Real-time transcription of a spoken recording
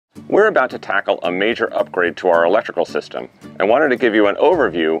We're about to tackle a major upgrade to our electrical system and wanted to give you an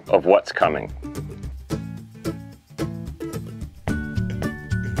overview of what's coming.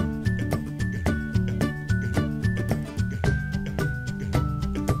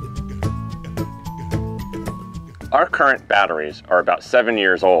 Our current batteries are about 7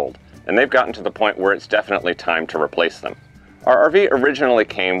 years old, and they've gotten to the point where it's definitely time to replace them. Our RV originally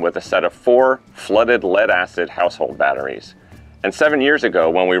came with a set of 4 flooded lead-acid household batteries. And 7 years ago,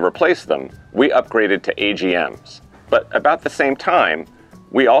 when we replaced them, we upgraded to AGMs. But about the same time,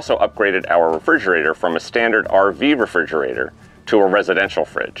 we also upgraded our refrigerator from a standard RV refrigerator to a residential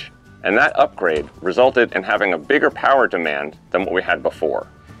fridge. And that upgrade resulted in having a bigger power demand than what we had before.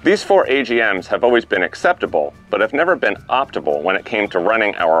 These 4 AGMs have always been acceptable, but have never been optimal when it came to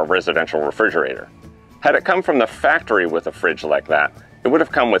running our residential refrigerator. Had it come from the factory with a fridge like that, it would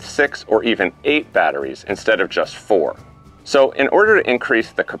have come with 6 or even 8 batteries instead of just 4. So in order to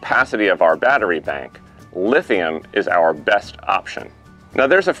increase the capacity of our battery bank, lithium is our best option. Now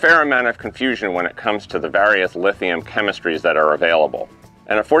there's a fair amount of confusion when it comes to the various lithium chemistries that are available.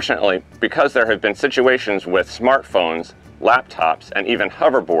 And unfortunately, because there have been situations with smartphones, laptops, and even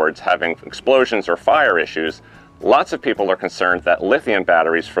hoverboards having explosions or fire issues, lots of people are concerned that lithium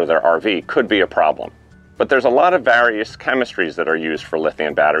batteries for their RV could be a problem. But there's a lot of various chemistries that are used for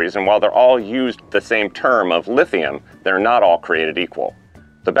lithium batteries, and while they're all used the same term of lithium, they're not all created equal.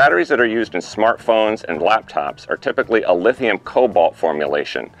 The batteries that are used in smartphones and laptops are typically a lithium cobalt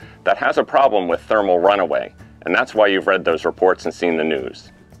formulation that has a problem with thermal runaway, and that's why you've read those reports and seen the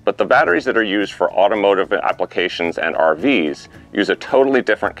news. But the batteries that are used for automotive applications and RVs use a totally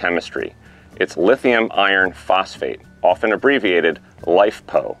different chemistry. It's lithium iron phosphate, often abbreviated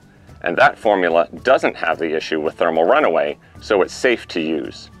LiFePO. And that formula doesn't have the issue with thermal runaway, so it's safe to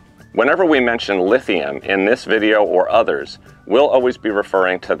use. Whenever we mention lithium in this video or others, we'll always be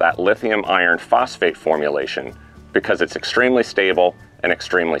referring to that lithium iron phosphate formulation because it's extremely stable and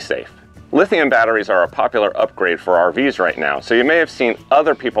extremely safe. Lithium batteries are a popular upgrade for RVs right now, so you may have seen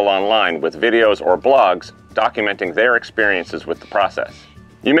other people online with videos or blogs documenting their experiences with the process.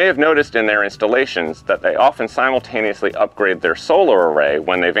 You may have noticed in their installations that they often simultaneously upgrade their solar array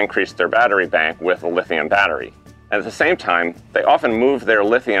when they've increased their battery bank with a lithium battery. And at the same time, they often move their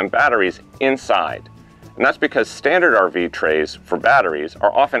lithium batteries inside. And that's because standard RV trays for batteries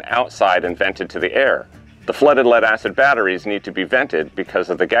are often outside and vented to the air. The flooded lead-acid batteries need to be vented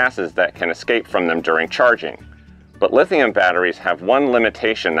because of the gases that can escape from them during charging. But lithium batteries have one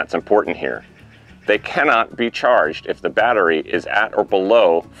limitation that's important here. They cannot be charged if the battery is at or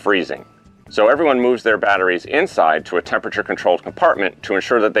below freezing. So everyone moves their batteries inside to a temperature-controlled compartment to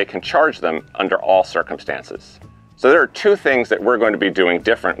ensure that they can charge them under all circumstances. So there are 2 things that we're going to be doing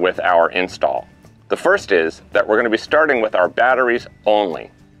different with our install. The first is that we're going to be starting with our batteries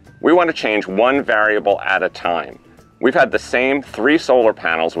only. We want to change one variable at a time. We've had the same 3 solar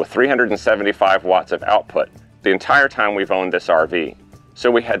panels with 375 watts of output the entire time we've owned this RV. So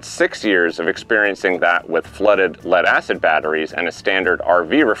we had 6 years of experiencing that with flooded lead-acid batteries and a standard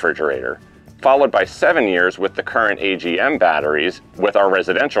RV refrigerator, followed by 7 years with the current AGM batteries with our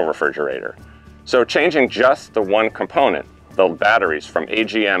residential refrigerator. So changing just the one component, the batteries from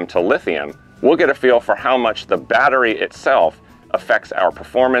AGM to lithium, we'll get a feel for how much the battery itself affects our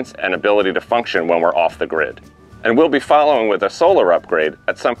performance and ability to function when we're off the grid. And we'll be following with a solar upgrade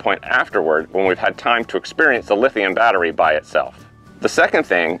at some point afterward when we've had time to experience the lithium battery by itself. The second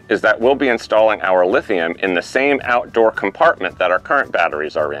thing is that we'll be installing our lithium in the same outdoor compartment that our current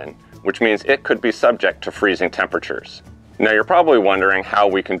batteries are in, which means it could be subject to freezing temperatures. Now you're probably wondering how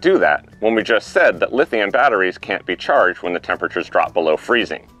we can do that when we just said that lithium batteries can't be charged when the temperatures drop below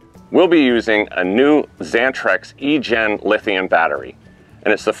freezing. We'll be using a new Xantrex E-Gen lithium battery,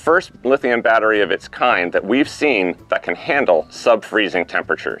 and it's the first lithium battery of its kind that we've seen that can handle sub-freezing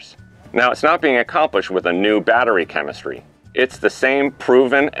temperatures. Now it's not being accomplished with a new battery chemistry. It's the same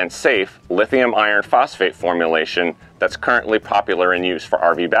proven and safe lithium iron phosphate formulation that's currently popular in use for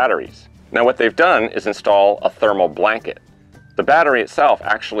RV batteries. Now what they've done is install a thermal blanket. The battery itself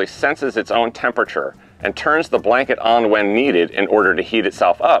actually senses its own temperature and turns the blanket on when needed in order to heat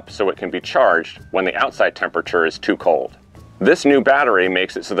itself up so it can be charged when the outside temperature is too cold. This new battery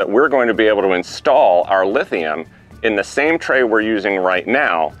makes it so that we're going to be able to install our lithium in the same tray we're using right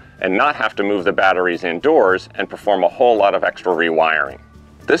now and not have to move the batteries indoors and perform a whole lot of extra rewiring.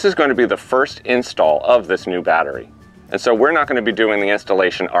 This is going to be the first install of this new battery, and so we're not going to be doing the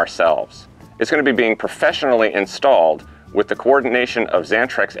installation ourselves. It's going to be being professionally installed with the coordination of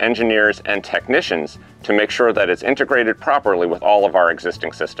Xantrex engineers and technicians to make sure that it's integrated properly with all of our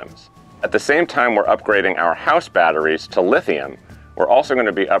existing systems. At the same time we're upgrading our house batteries to lithium, we're also going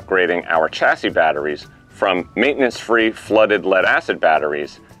to be upgrading our chassis batteries from maintenance-free flooded lead-acid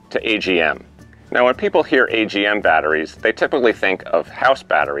batteries to AGM. Now, when people hear AGM batteries, they typically think of house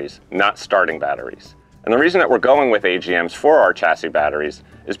batteries, not starting batteries. And the reason that we're going with AGMs for our chassis batteries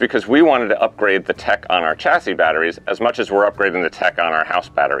is because we wanted to upgrade the tech on our chassis batteries as much as we're upgrading the tech on our house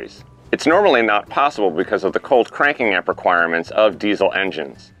batteries. It's normally not possible because of the cold cranking amp requirements of diesel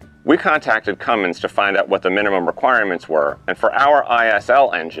engines. We contacted Cummins to find out what the minimum requirements were, and for our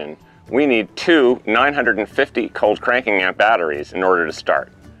ISL engine, we need 2 950 cold cranking amp batteries in order to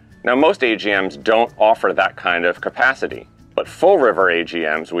start. Now, most AGMs don't offer that kind of capacity, but Fullriver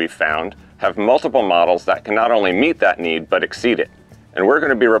AGMs, we've found, have multiple models that can not only meet that need, but exceed it. And we're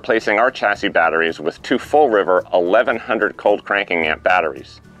going to be replacing our chassis batteries with 2 Fullriver 1100 cold cranking amp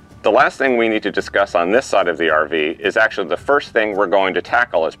batteries. The last thing we need to discuss on this side of the RV is actually the first thing we're going to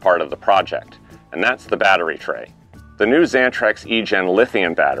tackle as part of the project, and that's the battery tray. The new Xantrex eGen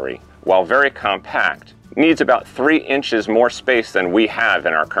lithium battery, while very compact, needs about 3 inches more space than we have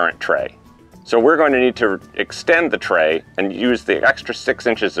in our current tray. So we're going to need to extend the tray and use the extra 6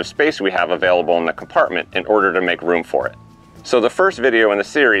 inches of space we have available in the compartment in order to make room for it. So the first video in the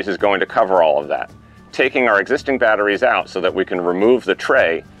series is going to cover all of that, taking our existing batteries out so that we can remove the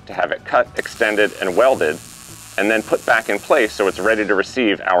tray to have it cut, extended, and welded, and then put back in place so it's ready to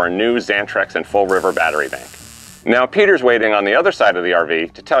receive our new Xantrex and Fullriver battery bank. Now, Peter's waiting on the other side of the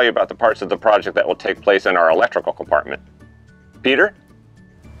RV to tell you about the parts of the project that will take place in our electrical compartment. Peter?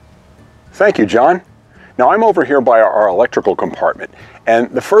 Thank you, John. Now, I'm over here by our electrical compartment, and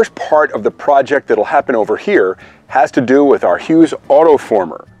the first part of the project that'll happen over here has to do with our Hughes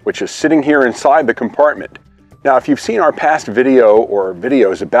Autoformer, which is sitting here inside the compartment. Now, if you've seen our past video or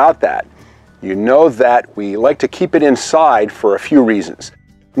videos about that, you know that we like to keep it inside for a few reasons.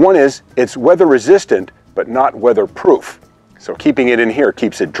 One is it's weather resistant, but not weatherproof. So keeping it in here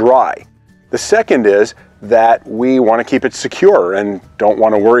keeps it dry. The second is that we want to keep it secure and don't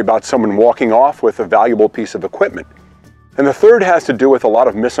want to worry about someone walking off with a valuable piece of equipment. And the third has to do with a lot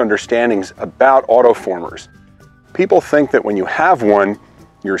of misunderstandings about autoformers. People think that when you have one,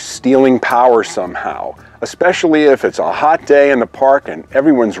 you're stealing power somehow, especially if it's a hot day in the park and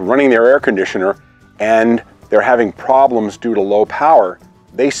everyone's running their air conditioner and they're having problems due to low power.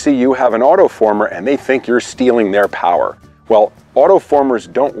 They see you have an autoformer and they think you're stealing their power. Well,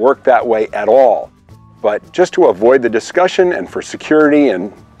 autoformers don't work that way at all. But just to avoid the discussion and for security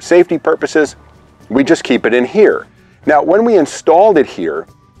and safety purposes, we just keep it in here. Now, when we installed it here,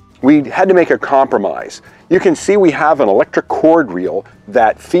 we had to make a compromise. You can see we have an electric cord reel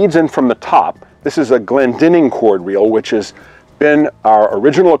that feeds in from the top. This is a Glendinning cord reel, which has been our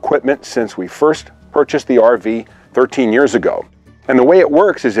original equipment since we first purchased the RV 13 years ago. And the way it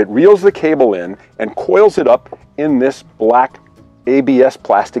works is it reels the cable in and coils it up in this black ABS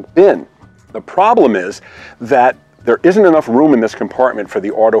plastic bin. The problem is that there isn't enough room in this compartment for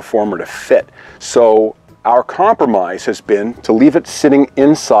the autoformer to fit. So our compromise has been to leave it sitting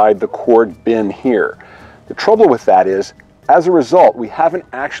inside the cord bin here. The trouble with that is, as a result, we haven't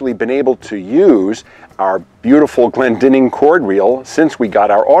actually been able to use our beautiful Glendinning cord reel since we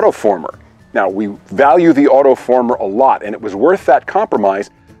got our autoformer. Now, we value the autoformer a lot, and it was worth that compromise,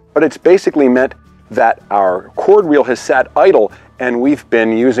 but it's basically meant that our cord reel has sat idle, and we've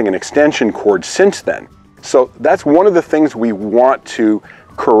been using an extension cord since then. So that's one of the things we want to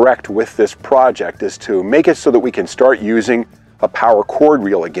correct with this project, is to make it so that we can start using a power cord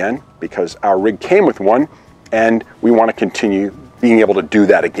reel again, because our rig came with one, and we want to continue being able to do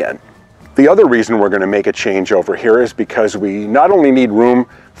that again. The other reason we're going to make a change over here is because we not only need room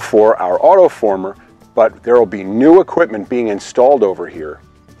for our autoformer, but there will be new equipment being installed over here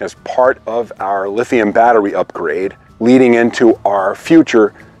as part of our lithium battery upgrade, leading into our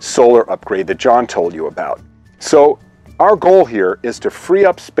future solar upgrade that John told you about. So our goal here is to free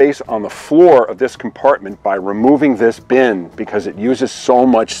up space on the floor of this compartment by removing this bin, because it uses so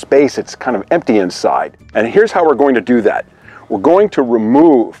much space, it's kind of empty inside. And here's how we're going to do that. We're going to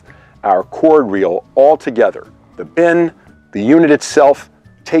remove our cord reel altogether, the bin, the unit itself,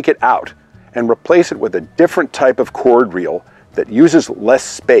 take it out and replace it with a different type of cord reel that uses less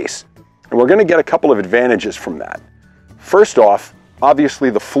space. And we're going to get a couple of advantages from that. First off,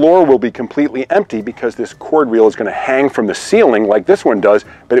 obviously the floor will be completely empty because this cord reel is going to hang from the ceiling like this one does,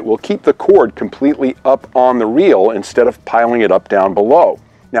 but it will keep the cord completely up on the reel instead of piling it up down below.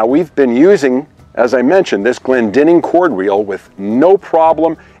 Now, we've been using, as I mentioned, this Glendinning cord reel with no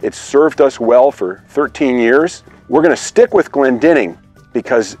problem. It's served us well for 13 years. We're going to stick with Glendinning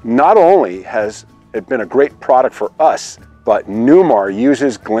because not only has it been a great product for us, but Newmar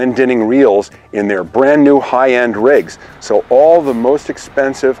uses Glendinning reels in their brand new high-end rigs. So all the most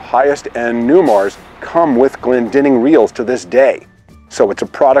expensive, highest-end Newmars come with Glendinning reels to this day. So it's a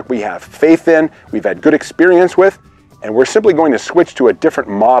product we have faith in, we've had good experience with, and we're simply going to switch to a different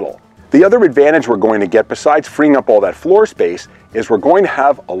model. The other advantage we're going to get, besides freeing up all that floor space, is we're going to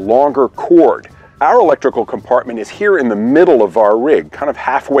have a longer cord. Our electrical compartment is here in the middle of our rig, kind of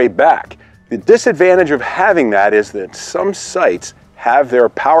halfway back. The disadvantage of having that is that some sites have their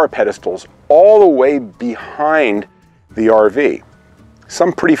power pedestals all the way behind the RV,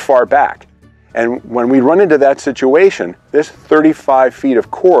 some pretty far back. And when we run into that situation, this 35 feet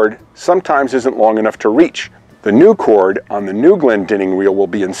of cord sometimes isn't long enough to reach. The new cord on the new Glendinning reel we'll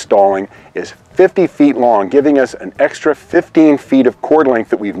be installing is 50 feet long, giving us an extra 15 feet of cord length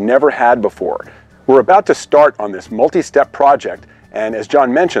that we've never had before. We're about to start on this multi-step project, and as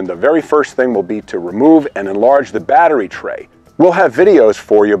John mentioned, the very first thing will be to remove and enlarge the battery tray. We'll have videos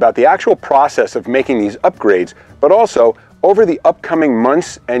for you about the actual process of making these upgrades, but also over the upcoming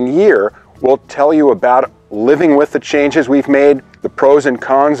months and year, we'll tell you about living with the changes we've made, the pros and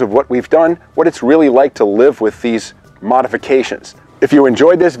cons of what we've done, what it's really like to live with these modifications. If you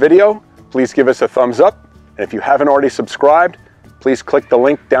enjoyed this video, please give us a thumbs up, and if you haven't already subscribed, please click the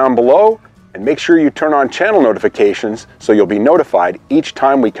link down below and make sure you turn on channel notifications so you'll be notified each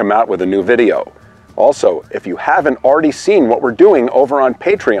time we come out with a new video. Also, if you haven't already seen what we're doing over on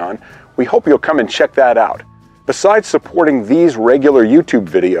Patreon, we hope you'll come and check that out. Besides supporting these regular YouTube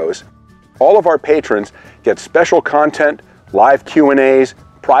videos, all of our patrons get special content, live Q&As,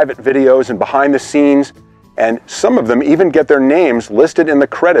 private videos and behind the scenes, and some of them even get their names listed in the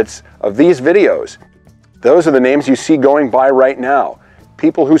credits of these videos. Those are the names you see going by right now.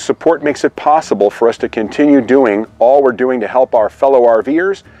 People whose support makes it possible for us to continue doing all we're doing to help our fellow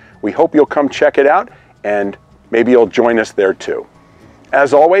RVers. We hope you'll come check it out, and maybe you'll join us there too.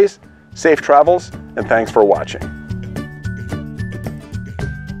 As always, safe travels, and thanks for watching.